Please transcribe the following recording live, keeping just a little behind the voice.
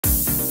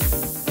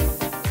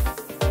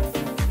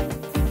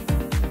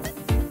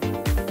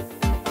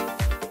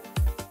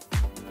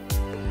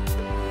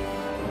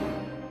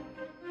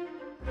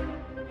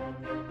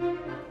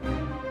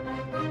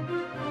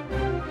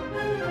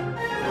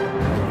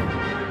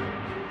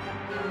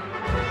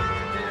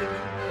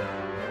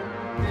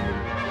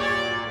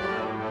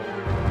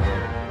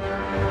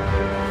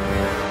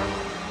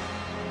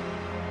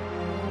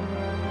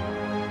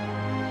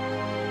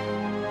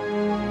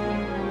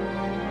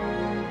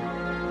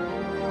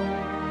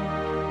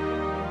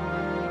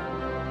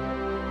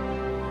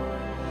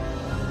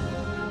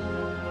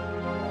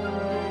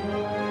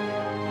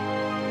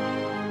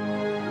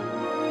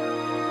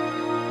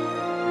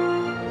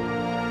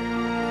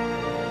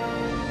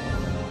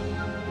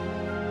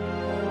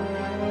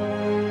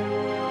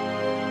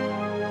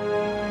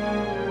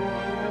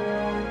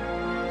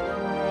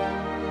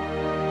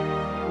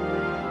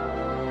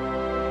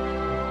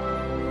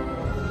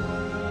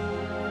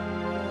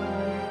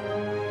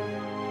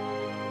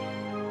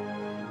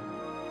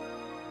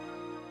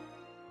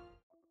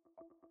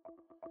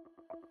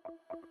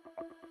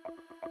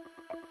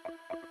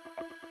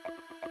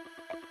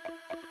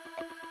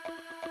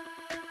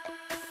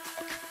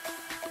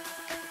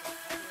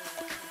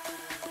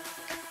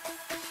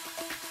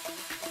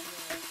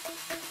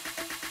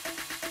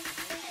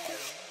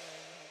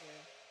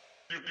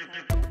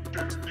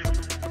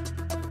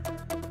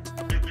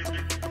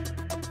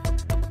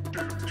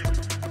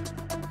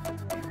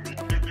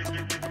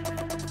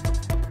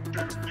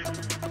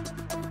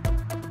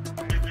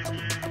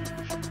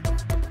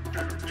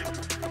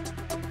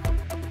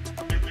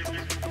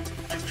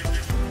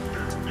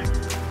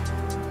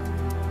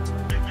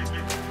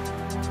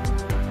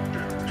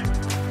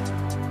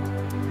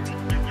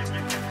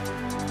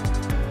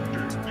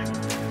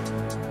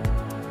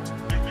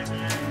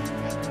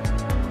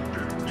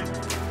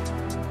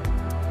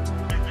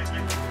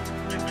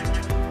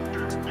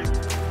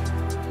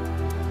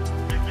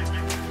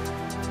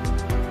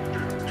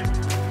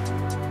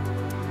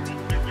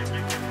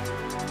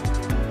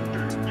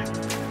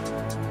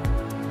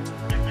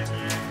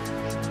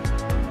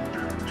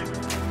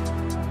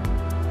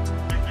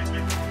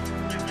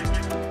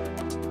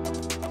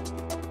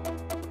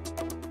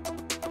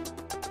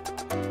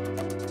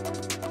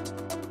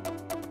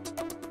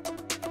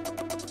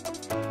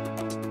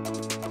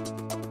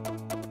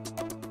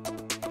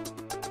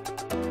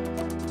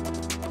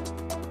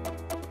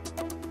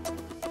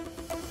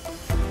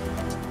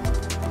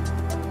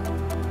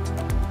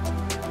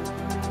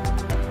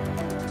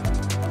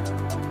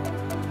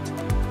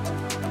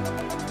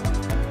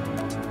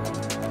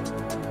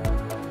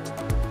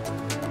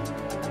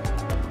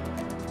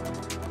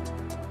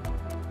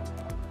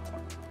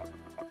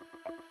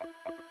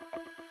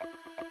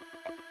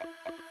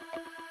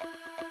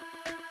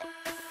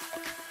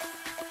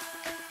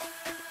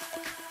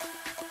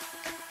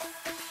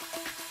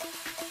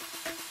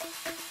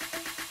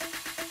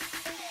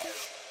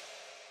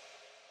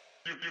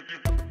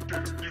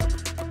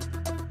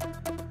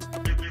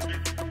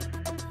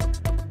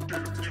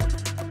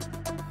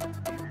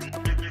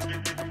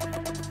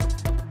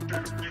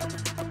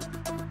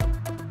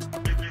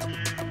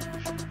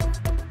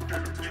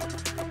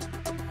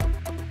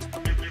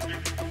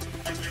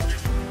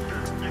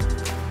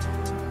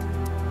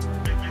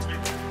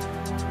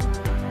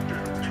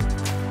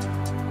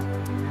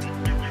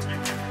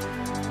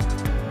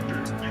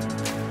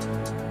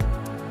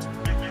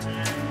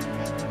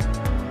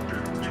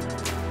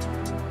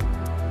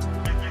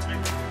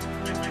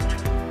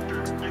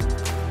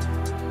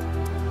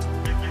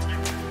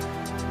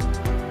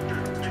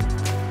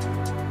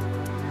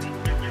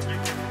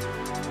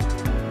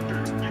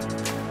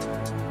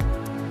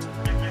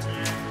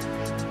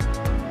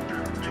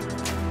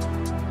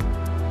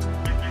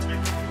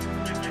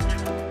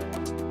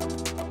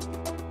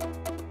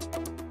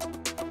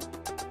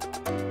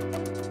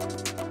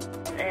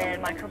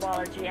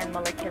Microbiology and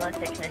molecular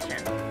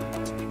technician.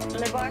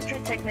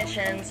 Laboratory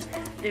technicians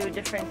do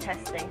different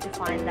testing to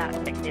find the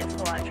effectives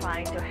who are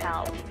trying to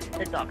help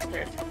the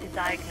doctors to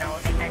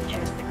diagnose and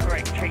choose the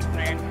correct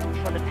treatment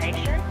for the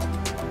patient.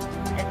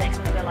 It makes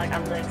me feel like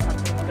I'm doing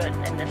something good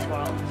in this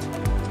world.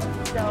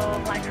 So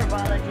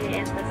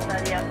microbiology is the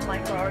study of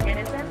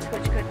microorganisms,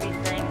 which could be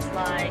things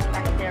like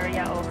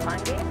bacteria or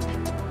fungi.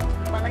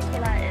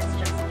 Molecular is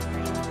just the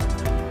same.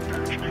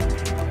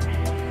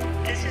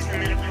 This is the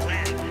medical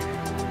lab.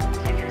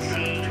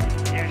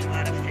 There's a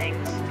lot of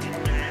things in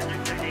the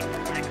including the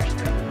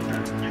microscope.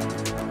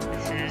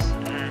 This is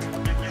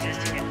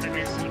testing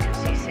equipment, so you can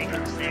see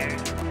signals there.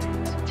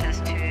 Some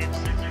test tubes,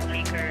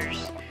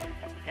 beakers,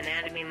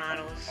 anatomy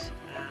models,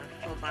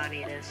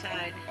 full-bodied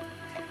inside,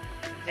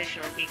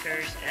 additional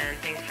beakers and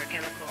things for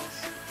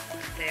chemicals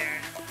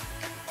there.